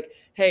to be like,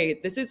 hey,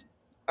 this is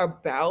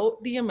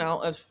about the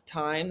amount of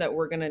time that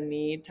we're going to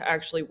need to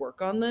actually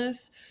work on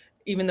this.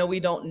 Even though we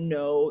don't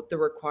know the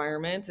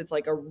requirements, it's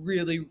like a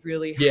really,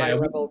 really high Yeah,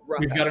 level rough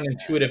we've got an estimate.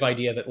 intuitive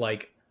idea that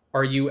like,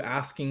 are you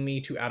asking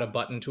me to add a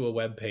button to a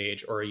web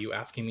page or are you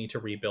asking me to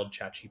rebuild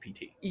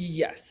ChatGPT?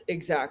 Yes,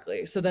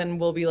 exactly. So then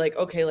we'll be like,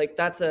 okay, like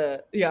that's a,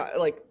 yeah,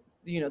 like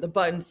the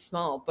button's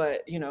small,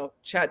 but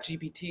chat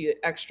GPT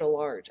extra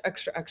large,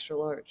 extra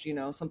large,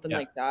 something Yeah.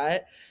 like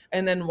that.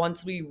 And then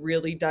once we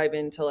really dive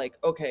into like,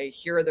 okay,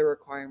 here are the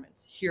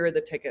requirements, here are the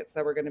tickets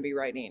that we're going to be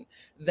writing,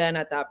 then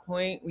at that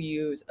point we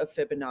use a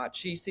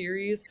Fibonacci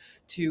series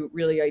to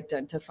really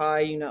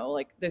identify,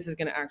 like this is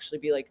going to actually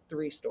be like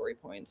 3 story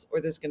points,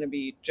 or this is going to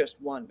be just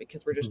one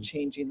because we're just Mhm.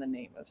 changing the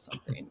name of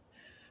something.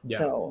 Yeah.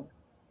 So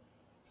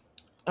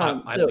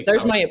I so like there's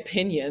power. my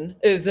opinion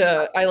is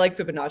I like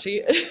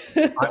Fibonacci.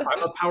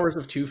 I'm a Powers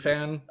of Two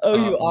fan. Oh,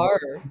 you are?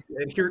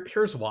 And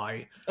here's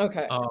why.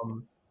 Okay.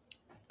 Um,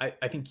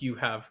 I think you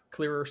have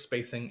clearer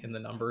spacing in the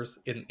numbers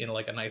in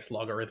like a nice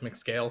logarithmic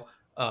scale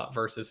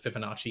versus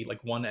Fibonacci,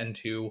 like 1 and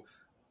 2.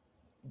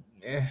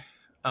 Eh.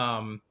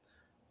 Um,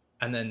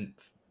 and then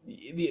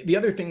the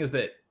other thing is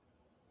that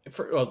a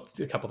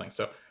couple things.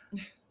 So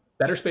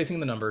better spacing in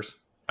the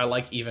numbers. I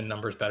like even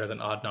numbers better than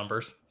odd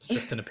numbers. It's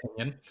just an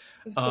opinion.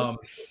 Um,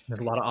 there's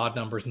a lot of odd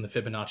numbers in the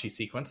Fibonacci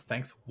sequence.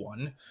 Thanks,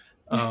 one.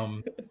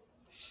 Um,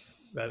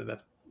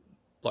 that's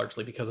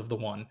largely because of the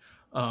one.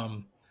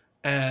 Um,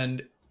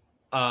 and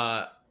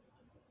uh,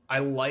 I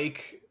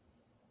like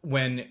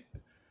when,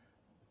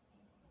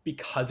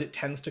 because it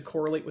tends to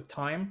correlate with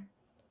time.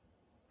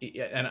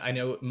 And I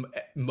know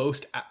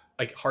most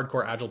like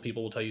hardcore agile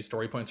people will tell you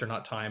story points are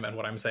not time, and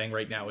what I'm saying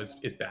right now is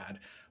bad.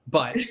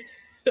 But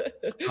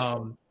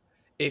um,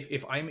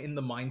 if I'm in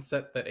the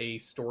mindset that a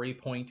story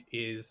point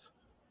is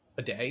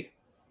a day,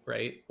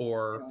 right,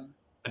 or Yeah.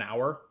 an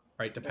hour,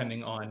 right, Yeah.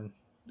 depending on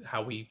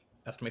how we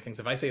estimate things.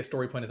 If I say a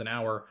story point is an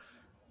hour,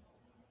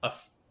 a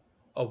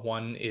a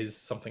 1 is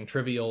something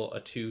trivial,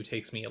 a 2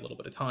 takes me a little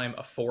bit of time,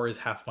 a 4 is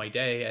half my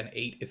day, an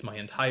 8 is my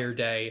entire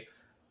day,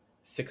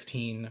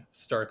 16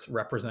 starts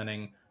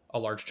representing a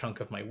large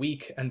chunk of my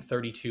week, and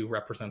 32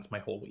 represents my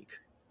whole week,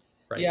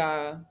 right?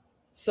 Yeah.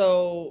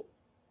 So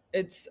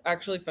it's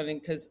actually funny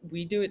because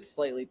we do it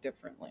slightly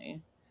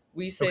differently.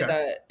 We say Okay.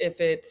 that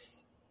if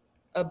it's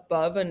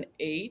above an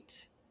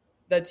 8,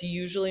 that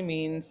usually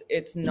means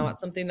it's not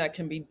something that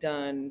can be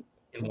done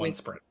In one with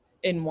sprint.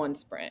 in one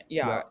sprint.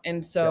 Yeah. Yep. And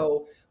Yep.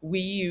 so we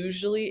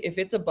usually, if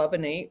it's above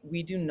an 8,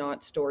 we do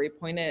not story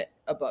point it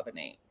above an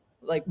 8.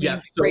 Like Yeah.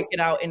 we break it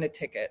out into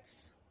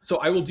tickets. So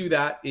I will do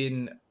that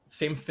in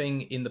same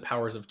thing in the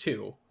Powers of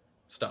Two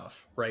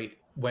stuff, right?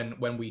 When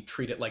we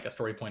treat it like a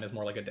story point is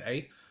more like a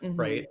day, Hmm.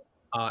 right?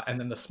 And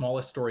then the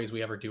smallest stories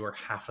we ever do are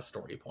half a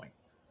story point,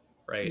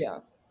 right? Yeah.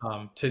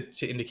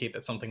 To indicate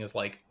that something is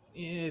like,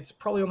 it's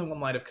probably only one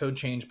line of code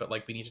change, but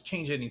like we need to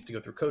change it. It needs to go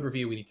through code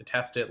review. We need to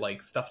test it.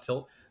 Like stuff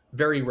till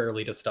very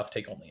rarely does stuff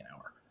take only an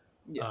hour.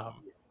 Yeah.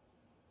 Um,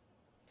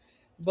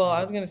 Well,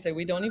 I was gonna say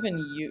we don't even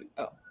use.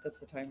 Oh, that's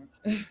the timer.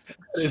 it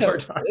is our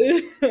time.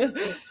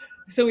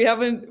 So we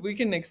haven't. We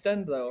can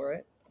extend though,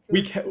 right? For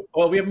We this. can,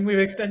 well, we've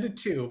extended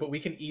 2, but we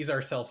can ease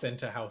ourselves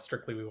into how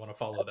strictly we want to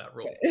follow that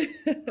rule. Okay.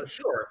 For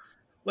sure.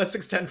 Let's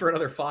extend for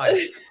another 5.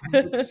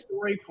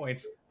 Story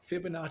points,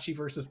 Fibonacci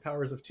versus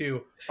Powers of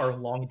Two are a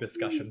long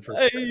discussion for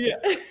this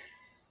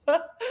Yeah.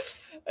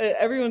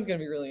 Everyone's gonna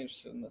be really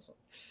interested in this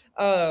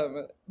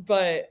one.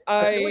 But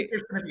I feel like I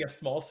there's going to be a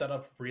small set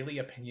of really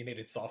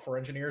opinionated software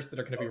engineers that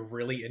are going to be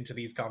really into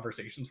these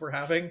conversations we're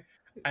having,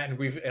 and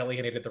we've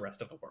alienated the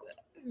rest of the world.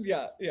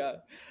 yeah, yeah.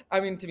 I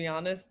mean, to be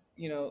honest,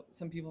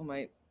 some people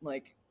might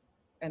like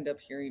end up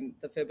hearing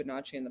the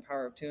Fibonacci and the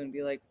power of 2 and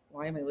be like,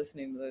 why am I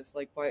listening to this?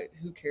 Like, why?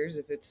 Who cares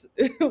if it's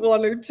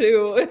 1 or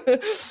 2?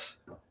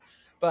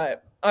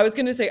 But I was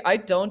gonna say I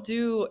don't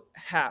do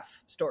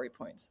half story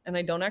points, and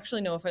I don't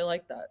actually know if I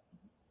like that.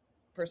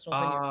 Personal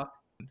opinion. Uh,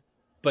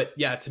 but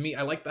yeah, to me,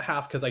 I like the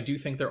half because I do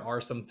think there are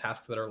some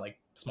tasks that are like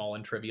small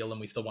and trivial, and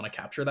we still want to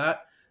capture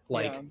that. Yeah,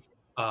 Like,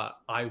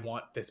 I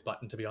want this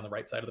button to be on the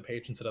right side of the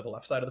page instead of the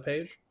left side of the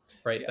page.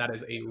 Right, yeah. that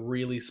is a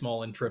really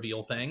small and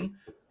trivial thing.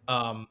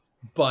 Um,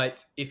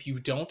 but if you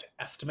don't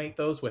estimate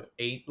those with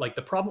 8, like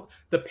the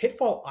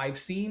pitfall I've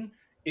seen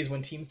is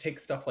when teams take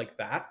stuff like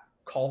that,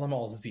 call them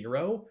all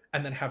 0,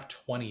 and then have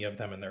 20 of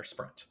them in their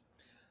sprint,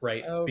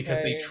 right? Because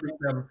Okay.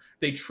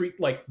 they treat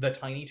like the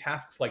tiny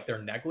tasks like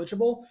they're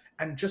negligible,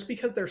 and just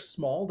because they're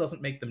small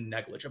doesn't make them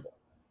negligible.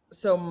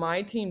 So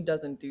my team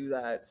doesn't do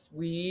that.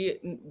 We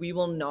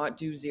will not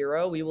do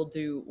 0. We will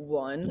do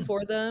 1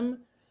 for them,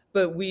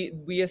 but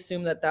we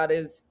assume that that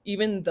is,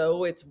 even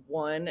though it's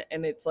 1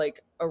 and it's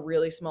like a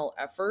really small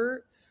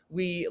effort,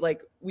 we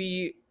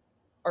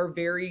are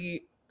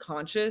very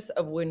conscious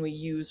of when we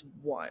use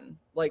 1.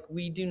 Like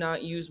we do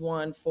not use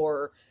 1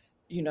 for,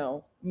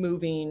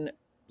 moving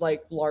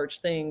like large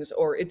things,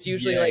 or it's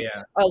usually Yeah, like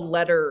yeah, a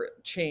letter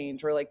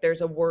change, or like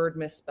there's a word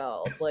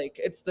misspelled. Like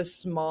it's the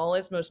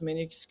smallest, most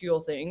minuscule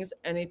things.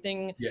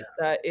 Anything yeah.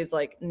 that is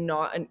like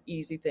not an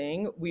easy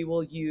thing, we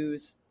will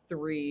use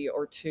 3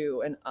 or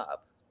 2 and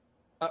up.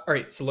 All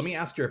right, so let me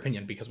ask your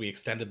opinion because we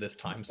extended this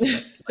time. So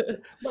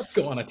let's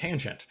go on a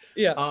tangent.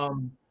 Yeah.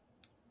 Um,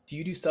 do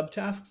you do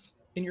subtasks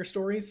in your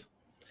stories?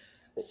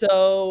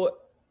 So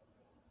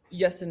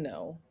yes and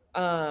no.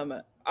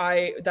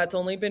 I That's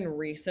only been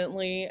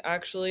recently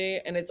actually,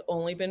 and it's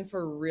only been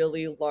for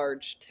really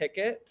large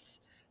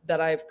tickets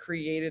that I've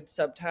created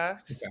Okay.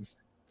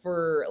 subtasks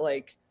for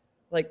like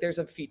there's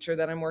a feature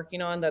that I'm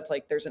working on that's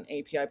like there's an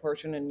API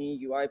portion and a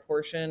UI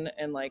portion,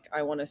 and like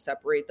I want to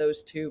separate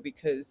those two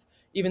because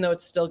even though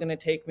it's still going to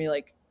take me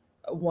like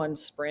one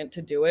sprint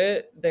to do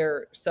it,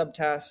 they're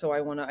subtasks. So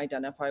I want to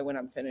identify when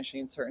I'm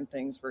finishing certain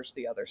things versus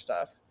the other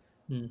stuff.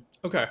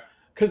 Okay.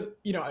 Because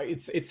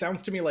it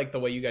sounds to me like the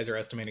way you guys are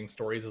estimating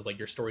stories is like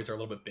your stories are a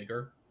little bit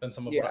bigger than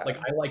some of what Yeah. like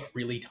I like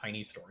really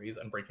tiny stories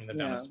and breaking them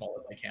down Yeah. as small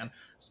as I can.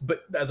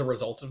 But as a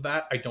result of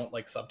that, I don't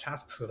like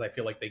subtasks because I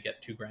feel like they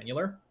get too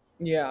granular.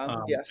 Yeah.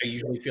 I Yes.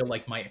 usually feel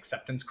like my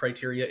acceptance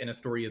criteria in a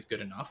story is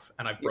good enough,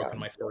 and I've Yeah. broken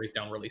my stories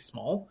down really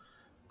small.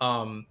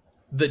 Um,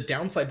 the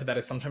downside to that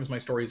is sometimes my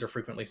stories are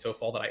frequently so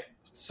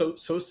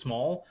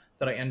small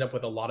that I end up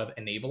with a lot of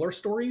enabler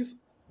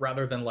stories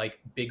rather than like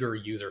bigger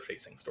user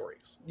facing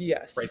stories. Right.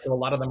 Yes. So a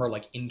lot of them are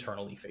like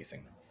internally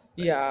facing things.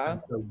 Yeah.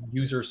 And so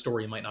user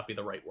story might not be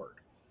the right word.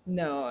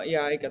 No,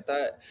 yeah, I get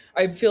that.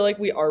 I feel like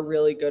we are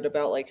really good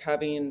about like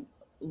having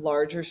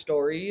larger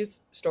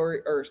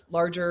or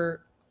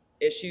larger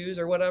issues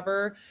or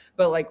whatever,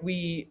 but like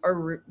we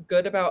are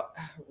good about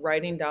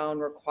writing down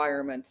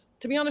requirements.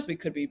 To be honest, we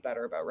could be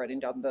better about writing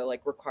down the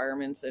like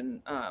requirements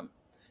and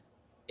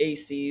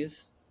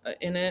ACs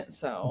in it.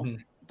 So,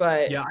 Mhm.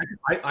 but Yeah,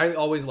 I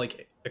always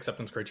like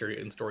acceptance criteria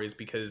in stories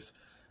because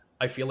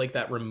I feel like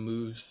that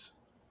removes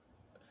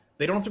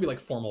they don't have to be like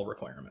formal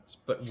requirements,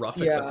 but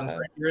rough acceptance yeah,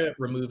 criteria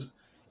removes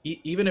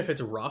even if it's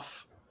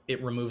rough,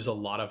 it removes a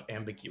lot of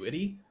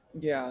ambiguity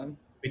yeah,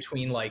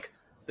 between like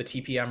the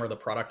TPM or the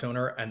product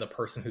owner and the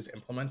person who's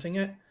implementing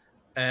it,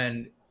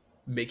 and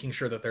making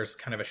sure that there's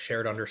kind of a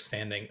shared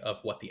understanding of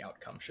what the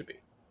outcome should be.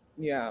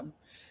 yeah.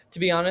 To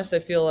be honest, I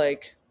feel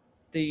like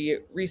the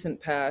recent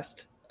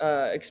past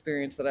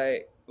experience that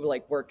I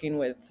like working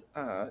with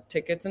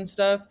tickets and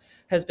stuff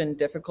has been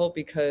difficult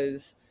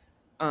because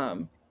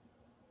um,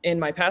 in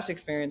my past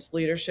experience,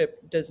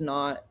 leadership does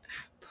not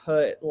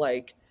put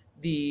like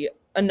the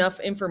enough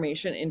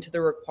information into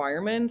the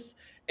requirements,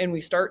 and we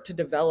start to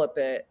develop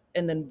it,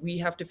 and then we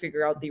have to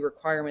figure out the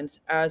requirements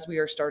as we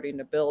are starting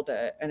to build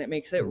it, and it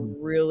makes it Mhm.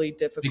 really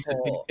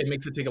difficult. It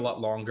makes it take a lot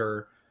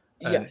longer,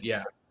 and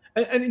yeah,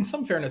 Yes. and in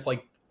some fairness,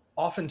 like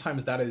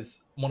oftentimes that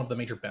is one of the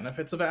major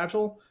benefits of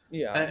agile,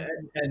 Yeah.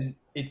 and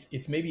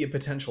it's maybe a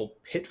potential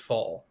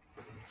pitfall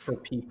for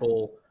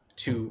people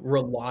to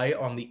rely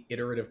on the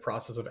iterative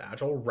process of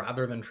agile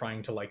rather than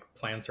trying to like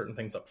plan certain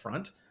things up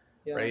front,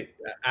 Yeah. right?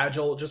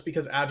 Agile, just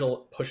because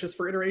agile pushes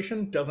for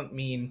iteration doesn't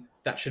mean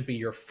that should be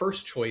your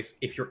first choice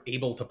if you're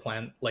able to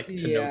plan like to know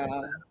things.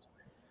 Yeah.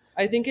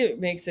 I think it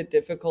makes it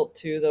difficult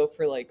too, though,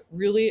 for like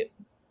really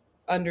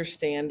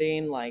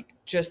understanding like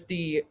just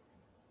the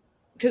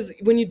because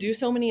when you do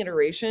so many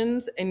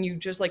iterations and you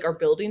just like are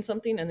building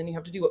something and then you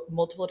have to do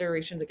multiple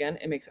iterations again,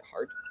 it makes it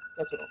hard.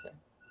 That's what I'll say.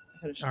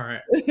 I All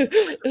right.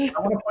 finished. I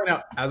want to point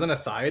out, as an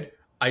aside,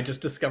 I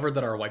just discovered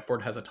that our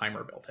whiteboard has a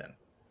timer built in.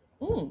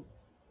 Mm.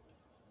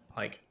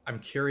 Like, I'm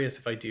curious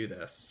if I do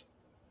this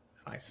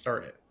and I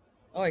start it.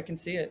 Oh, I can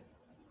see it.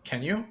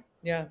 Can you?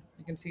 Yeah,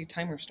 I can see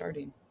timer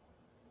starting.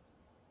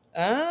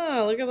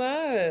 Ah, look at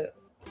that.